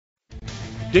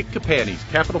Dick Campagni's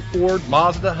Capital Ford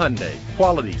Mazda Hyundai.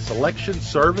 Quality, selection,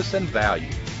 service, and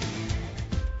value.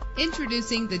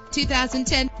 Introducing the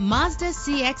 2010 Mazda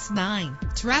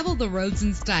CX-9. Travel the roads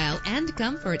in style and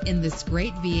comfort in this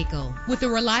great vehicle. With a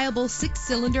reliable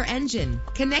 6-cylinder engine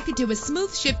connected to a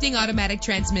smooth shifting automatic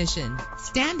transmission.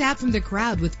 Stand out from the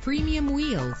crowd with premium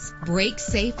wheels. Brake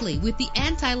safely with the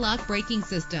anti-lock braking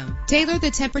system. Tailor the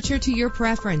temperature to your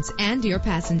preference and your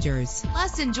passengers.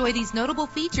 Plus, enjoy these notable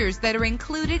features that are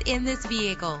included in this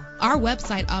vehicle. Our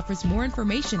website offers more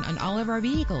information on all of our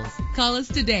vehicles. Call us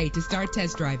today to start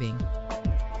test driving.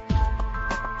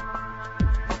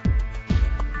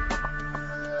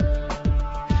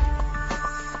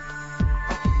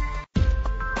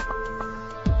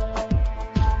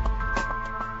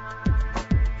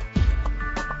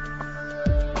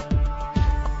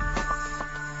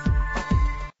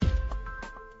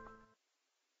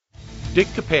 Dick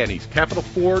Campagni's Capital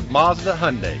Ford Mazda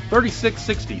Hyundai,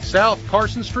 3660 South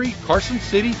Carson Street, Carson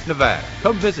City, Nevada.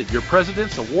 Come visit your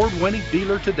President's award-winning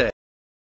dealer today.